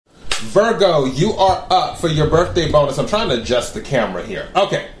Virgo, you are up for your birthday bonus. I'm trying to adjust the camera here.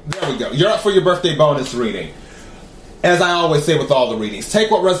 Okay, there we go. You're up for your birthday bonus reading. As I always say with all the readings, take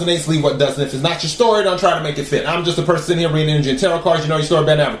what resonates, leave what doesn't. If it's not your story, don't try to make it fit. I'm just a person sitting here reading energy and tarot cards. You know your story,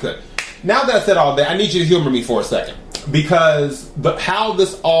 Ben Advocate. Now that I said all that, I need you to humor me for a second. Because how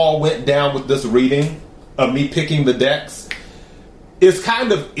this all went down with this reading of me picking the decks is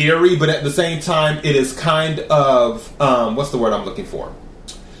kind of eerie, but at the same time, it is kind of, what's the word I'm looking for?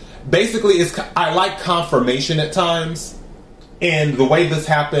 Basically, I like confirmation at times. And the way this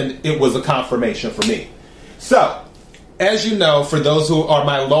happened, it was a confirmation for me. So, as you know, for those who are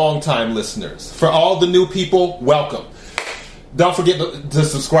my longtime listeners, for all the new people, welcome. Don't forget to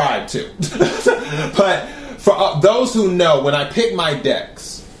subscribe too. But for those who know, when I pick my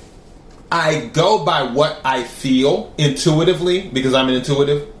decks, I go by what I feel intuitively, because I'm an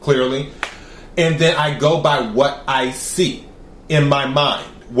intuitive, clearly. And then I go by what I see in my mind.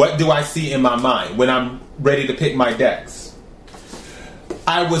 What do I see in my mind when I'm ready to pick my decks?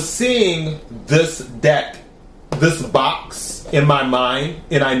 I was seeing this deck, this box in my mind,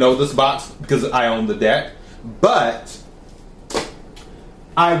 and I know this box because I own the deck, but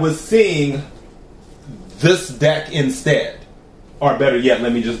I was seeing this deck instead. Or better yet,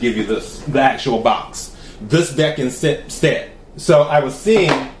 let me just give you the actual box. This deck instead. So I was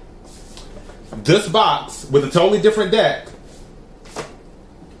seeing this box with a totally different deck,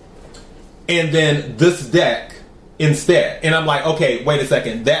 and then this deck instead. And I'm like, okay, wait a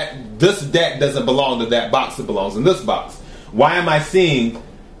second. This deck doesn't belong to that box. It belongs in this box. Why am I seeing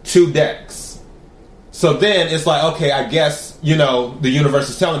two decks? So then it's like, okay, I guess, the universe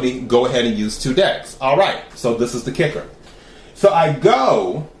is telling me, go ahead and use two decks. All right. So this is the kicker. So I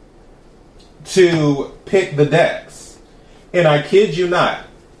go to pick the decks, and I kid you not,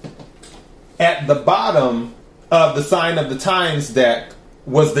 at the bottom of the Sign of the Times deck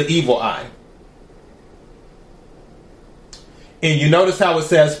was the Evil Eye. And you notice how it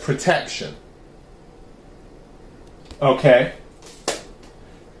says protection. Okay.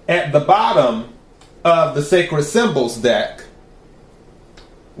 At the bottom of the Sacred Symbols deck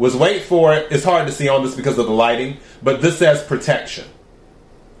was, wait for it, it's hard to see on this because of the lighting, but this says protection.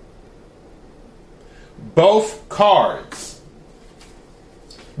 Both cards,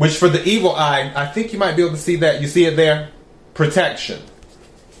 which for the Evil Eye, I think you might be able to see that. You see it there? Protection.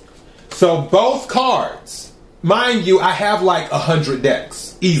 So both cards, mind you, I have like 100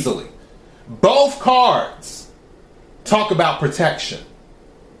 decks, easily. Both cards talk about protection.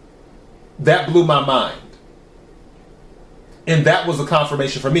 That blew my mind. And that was a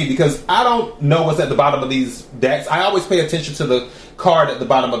confirmation for me, because I don't know what's at the bottom of these decks. I always pay attention to the card at the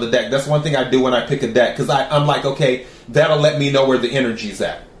bottom of the deck. That's one thing I do when I pick a deck, because I'm like, okay, that'll let me know where the energy's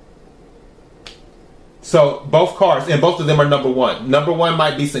at. So both cards, and both of them are number one. Number one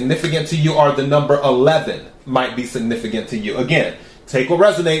might be significant to you, or the number 11 might be significant to you. Again, take what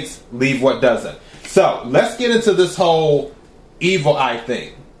resonates, leave what doesn't. So let's get into this whole Evil Eye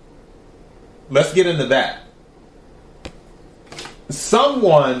thing. Let's get into that.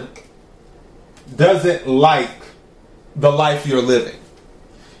 Someone doesn't like the life you're living.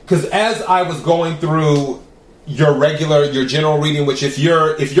 Because as I was going through your general reading, which if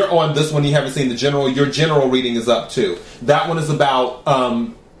you're on this one, you haven't seen the general, your general reading is up too. That one is about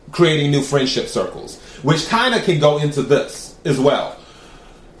creating new friendship circles, which kind of can go into this as well.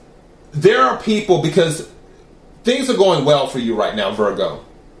 There are people, because things are going well for you right now, Virgo.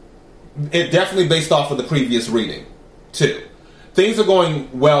 It definitely based off of the previous reading too. Things are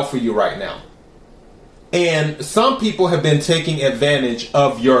going well for you right now. And some people have been taking advantage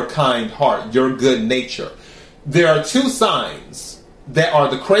of your kind heart, your good nature. There are two signs that are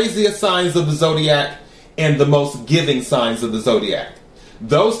the craziest signs of the zodiac and the most giving signs of the zodiac.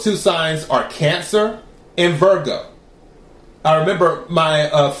 Those two signs are Cancer and Virgo. I remember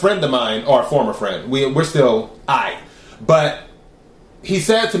my friend of mine, or a former friend, we're still but he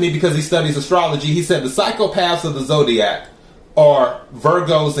said to me, because he studies astrology, he said the psychopaths of the zodiac are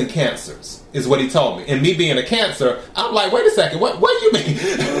Virgos and Cancers, is what he told me. And me being a Cancer, I'm like, wait a second, what do you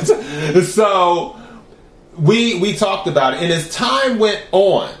mean? So we talked about it, and as time went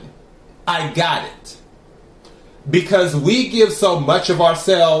on, I got it. Because we give so much of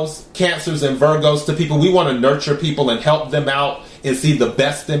ourselves, Cancers and Virgos, to people. We want to nurture people and help them out and see the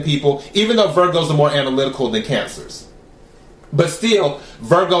best in people, even though Virgos are more analytical than Cancers. But still,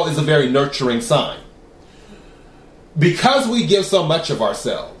 Virgo is a very nurturing sign. Because we give so much of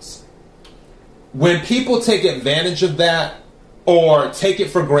ourselves, when people take advantage of that, or take it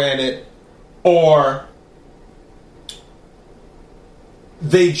for granted, or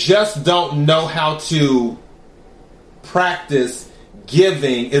they just don't know how to practice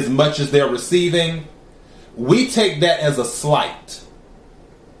giving as much as they're receiving, we take that as a slight.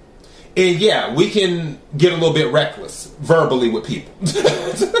 And yeah, we can get a little bit reckless verbally with people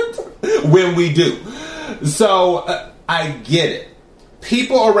when we do. So I get it.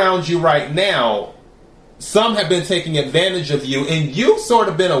 People around you right now, some have been taking advantage of you, and you've sort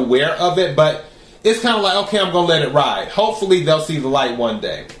of been aware of it, but it's kind of like, okay, I'm going to let it ride. Hopefully they'll see the light one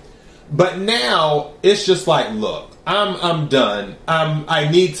day. But now it's just like, look, I'm done. I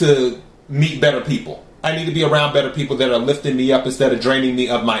need to meet better people. I need to be around better people that are lifting me up instead of draining me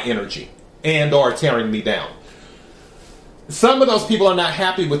of my energy and or tearing me down. Some of those people are not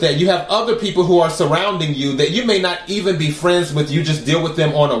happy with that. You have other people who are surrounding you that you may not even be friends with. You just deal with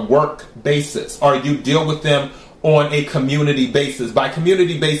them on a work basis, or you deal with them on a community basis. By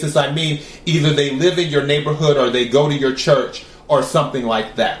community basis, I mean either they live in your neighborhood or they go to your church or something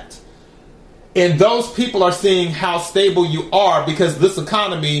like that. And those people are seeing how stable you are, because this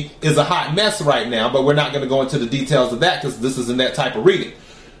economy is a hot mess right now, but we're not going to go into the details of that because this isn't that type of reading.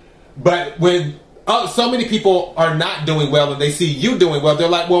 But when so many people are not doing well and they see you doing well, they're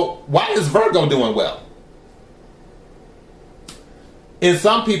like, well, why is Virgo doing well? And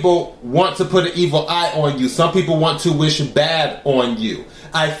some people want to put an evil eye on you. Some people want to wish bad on you.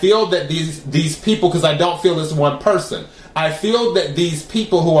 I feel that these people, because I don't feel it's one person, I feel that these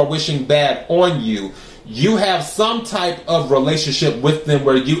people who are wishing bad on you, you have some type of relationship with them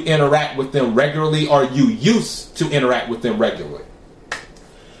where you interact with them regularly, or you used to interact with them regularly.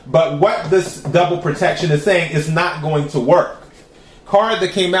 But what this double protection is saying is not going to work. Card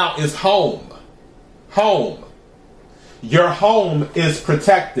that came out is home. Home. Your home is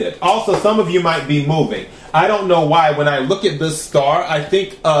protected. Also, some of you might be moving. I don't know why. When I look at this star, I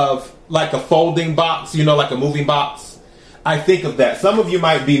think of like a folding box, like a moving box. I think of that. Some of you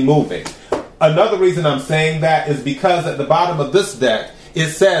might be moving. Another reason I'm saying that is because at the bottom of this deck, it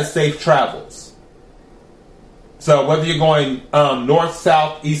says safe travels. So whether you're going north,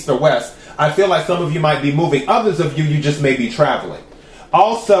 south, east, or west, I feel like some of you might be moving. Others of you just may be traveling.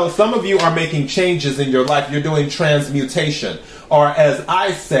 Also, some of you are making changes in your life. You're doing transmutation, or as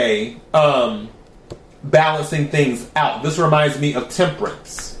I say, balancing things out. This reminds me of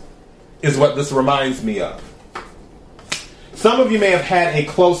temperance, is what this reminds me of. Some of you may have had a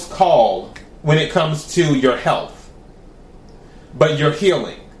close call when it comes to your health, but you're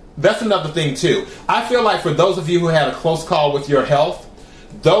healing. That's another thing too. I feel like for those of you who had a close call with your health,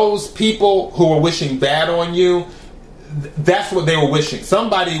 those people who were wishing bad on you, that's what they were wishing.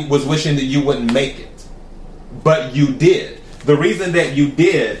 Somebody was wishing that you wouldn't make it, but you did. The reason that you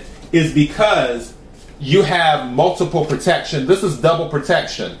did is because you have multiple protection. This is double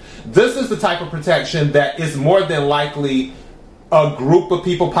protection. This is the type of protection that is more than likely a group of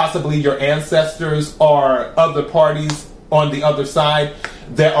people, possibly your ancestors or other parties on the other side,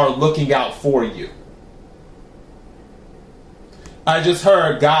 that are looking out for you. I just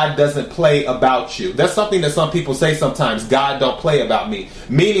heard God doesn't play about you. That's something that some people say sometimes. God don't play about me.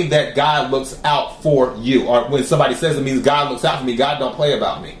 Meaning that God looks out for you. Or when somebody says it means God looks out for me, God don't play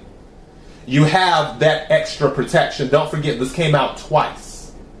about me. You have that extra protection. Don't forget, this came out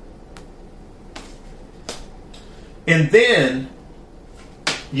twice. And then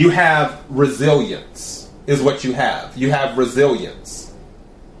you have resilience, is what you have. You have resilience.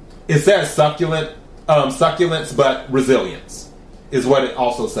 It says succulents, but resilience is what it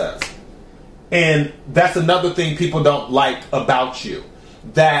also says. And that's another thing people don't like about you.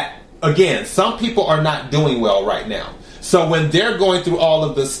 That, again, some people are not doing well right now. So when they're going through all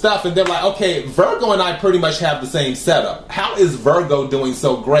of this stuff and they're like, okay, Virgo and I pretty much have the same setup. How is Virgo doing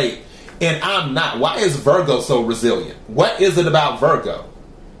so great and I'm not? Why is Virgo so resilient? What is it about Virgo?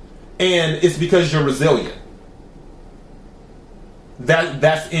 And it's because you're resilient.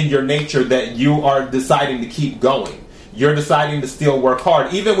 That's in your nature, that you are deciding to keep going. You're deciding to still work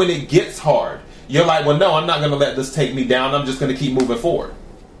hard. Even when it gets hard, you're like, well, no, I'm not going to let this take me down. I'm just going to keep moving forward.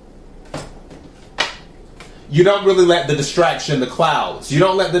 You don't really let the distraction, the clouds, you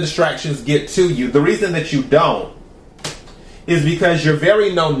don't let the distractions get to you. The reason that you don't is because you're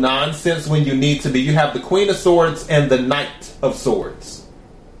very no nonsense when you need to be. You have the Queen of Swords and the Knight of Swords.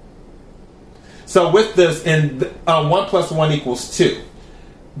 So with this, in 1 + 1 = 2.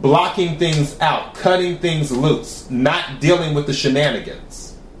 Blocking things out, cutting things loose, not dealing with the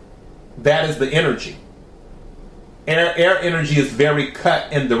shenanigans. That is the energy. Air energy is very cut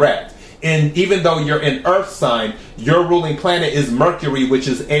and direct. And even though you're an earth sign, your ruling planet is Mercury, which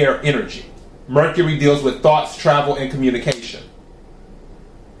is air energy. Mercury deals with thoughts, travel, and communication.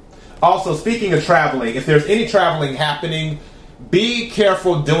 Also, speaking of traveling, if there's any traveling happening be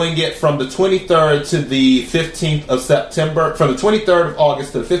careful doing it from the 23rd to the 15th of September. From the 23rd of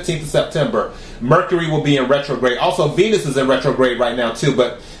August to the 15th of September, Mercury will be in retrograde. Also, Venus is in retrograde right now too,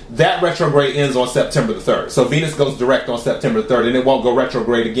 but that retrograde ends on September the 3rd. So Venus goes direct on September the 3rd, and it won't go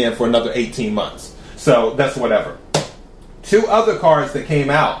retrograde again for another 18 months. So that's whatever. Two other cards that came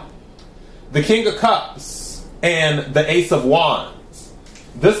out. The King of Cups and the Ace of Wands.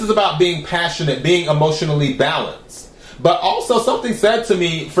 This is about being passionate, being emotionally balanced. But also something said to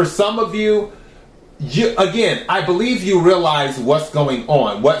me, for some of you, again, I believe you realize what's going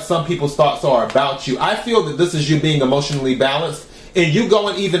on, what some people's thoughts are about you. I feel that this is you being emotionally balanced and you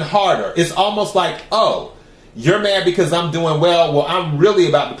going even harder. It's almost like, oh, you're mad because I'm doing well. Well, I'm really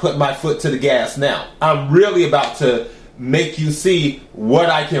about to put my foot to the gas now. I'm really about to make you see what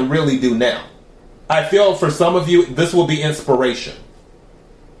I can really do now. I feel for some of you, this will be inspiration,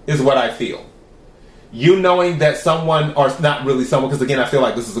 is what I feel. You knowing that someone, or not really someone, because again, I feel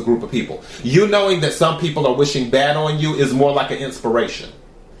like this is a group of people. You knowing that some people are wishing bad on you is more like an inspiration.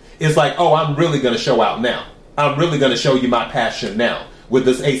 It's like, oh, I'm really going to show out now. I'm really going to show you my passion now with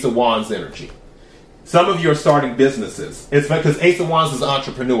this Ace of Wands energy. Some of you are starting businesses. It's because Ace of Wands is an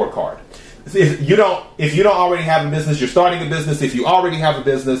entrepreneur card. If you don't already have a business, you're starting a business. If you already have a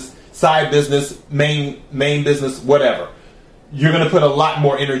business, side business, main business, whatever, you're going to put a lot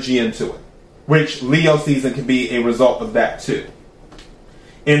more energy into it, which Leo season can be a result of that too.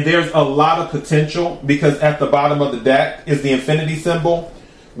 And there's a lot of potential because at the bottom of the deck is the infinity symbol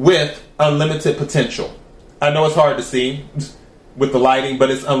with unlimited potential. I know it's hard to see with the lighting,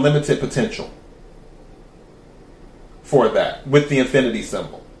 but it's unlimited potential for that with the infinity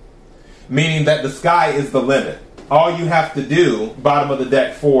symbol. Meaning that the sky is the limit. All you have to do, bottom of the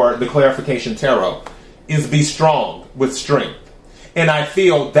deck for the Clarification Tarot, is be strong with strength. And I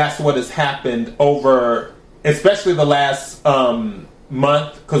feel that's what has happened over, especially the last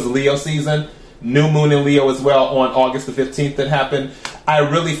month, because Leo season, new moon in Leo as well on August the 15th that happened. I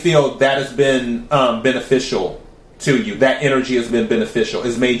really feel that has been beneficial to you. That energy has been beneficial.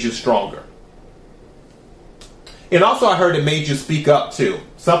 It's made you stronger. And also I heard it made you speak up too.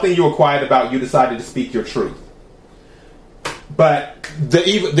 Something you were quiet about, you decided to speak your truth. But their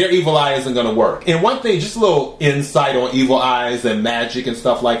evil eye isn't going to work. And one thing, just a little insight on evil eyes and magic and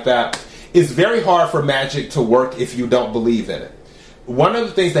stuff like that. It's very hard for magic to work if you don't believe in it. One of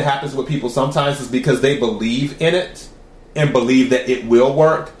the things that happens with people sometimes is because they believe in it and believe that it will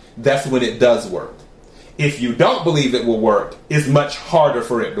work, that's when it does work. If you don't believe it will work, it's much harder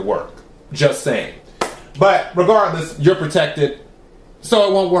for it to work. Just saying. But regardless, you're protected, so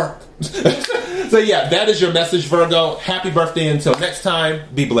it won't work. So yeah, that is your message, Virgo. Happy birthday until next time.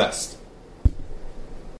 Be blessed.